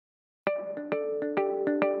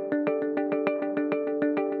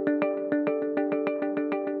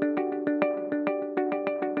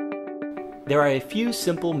There are a few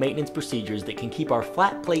simple maintenance procedures that can keep our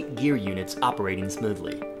flat plate gear units operating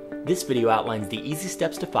smoothly. This video outlines the easy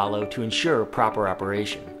steps to follow to ensure proper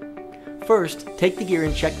operation. First, take the gear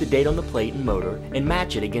and check the date on the plate and motor and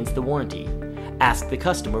match it against the warranty. Ask the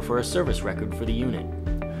customer for a service record for the unit.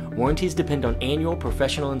 Warranties depend on annual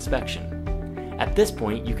professional inspection. At this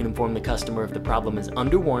point, you can inform the customer if the problem is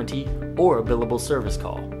under warranty or a billable service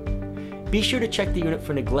call. Be sure to check the unit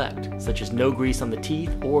for neglect, such as no grease on the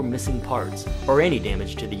teeth or missing parts, or any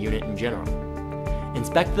damage to the unit in general.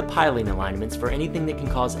 Inspect the piling alignments for anything that can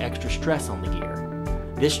cause extra stress on the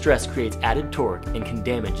gear. This stress creates added torque and can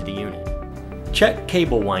damage the unit. Check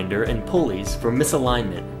cable winder and pulleys for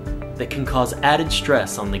misalignment that can cause added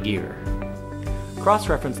stress on the gear.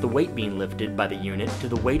 Cross-reference the weight being lifted by the unit to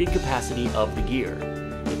the weighted capacity of the gear.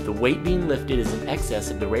 If the weight being lifted is in excess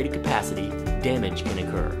of the rated capacity, damage can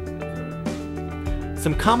occur.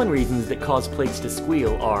 Some common reasons that cause plates to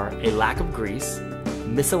squeal are a lack of grease,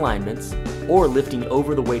 misalignments, or lifting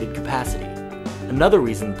over the weighted capacity. Another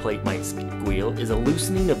reason the plate might squeal is a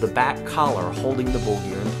loosening of the back collar holding the bull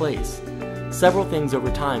gear in place. Several things over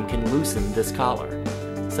time can loosen this collar,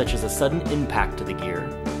 such as a sudden impact to the gear,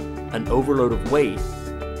 an overload of weight,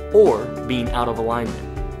 or being out of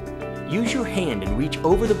alignment. Use your hand and reach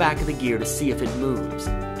over the back of the gear to see if it moves.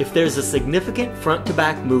 If there's a significant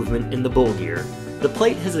front-to-back movement in the bull gear, the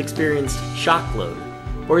plate has experienced shock load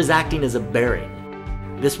or is acting as a bearing.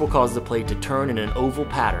 This will cause the plate to turn in an oval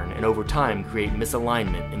pattern and over time create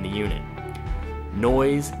misalignment in the unit.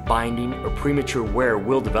 Noise, binding, or premature wear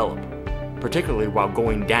will develop, particularly while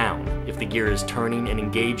going down if the gear is turning and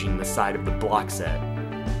engaging the side of the block set.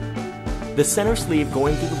 The center sleeve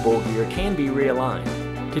going through the bull gear can be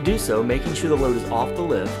realigned. To do so, making sure the load is off the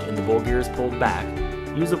lift and the bull gear is pulled back,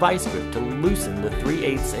 use a vice grip to loosen the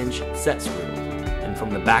 3/8 inch set screw, and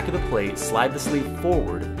from the back of the plate, slide the sleeve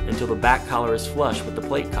forward until the back collar is flush with the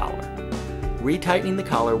plate collar. Retightening the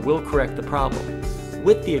collar will correct the problem,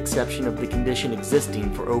 with the exception of the condition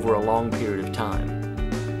existing for over a long period of time.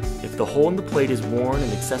 If the hole in the plate is worn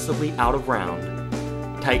and excessively out of round,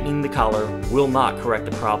 tightening the collar will not correct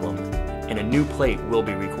the problem, and a new plate will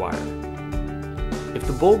be required. If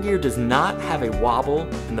the bull gear does not have a wobble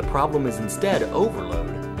and the problem is instead overload,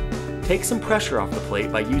 take some pressure off the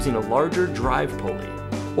plate by using a larger drive pulley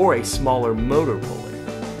or a smaller motor pulley.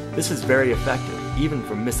 This is very effective, even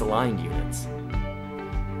for misaligned units.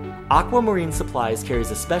 Aqua Marine Supplies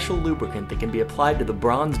carries a special lubricant that can be applied to the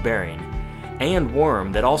bronze bearing and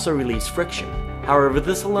worm that also relieves friction. However,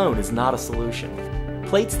 this alone is not a solution.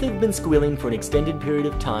 Plates that have been squealing for an extended period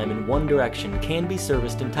of time in one direction can be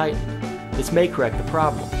serviced and tightened. This may correct the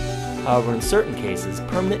problem. However, in certain cases,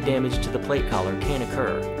 permanent damage to the plate collar can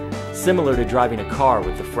occur. Similar to driving a car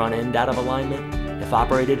with the front end out of alignment, if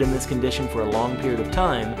operated in this condition for a long period of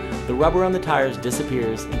time, the rubber on the tires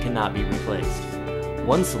disappears and cannot be replaced.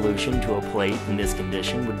 One solution to a plate in this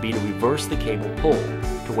condition would be to reverse the cable pull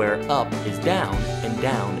to where up is down and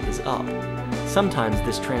down is up. Sometimes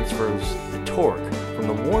this transfers the torque from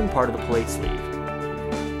the worn part of the plate sleeve.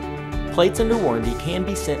 Plates under warranty can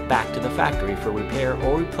be sent back to the factory for repair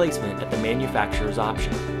or replacement at the manufacturer's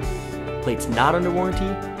option. Plates not under warranty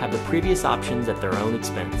have the previous options at their own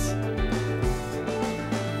expense.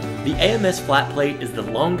 The AMS Flat Plate is the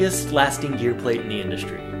longest lasting gear plate in the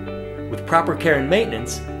industry. With proper care and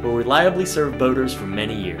maintenance, will reliably serve boaters for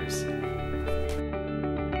many years.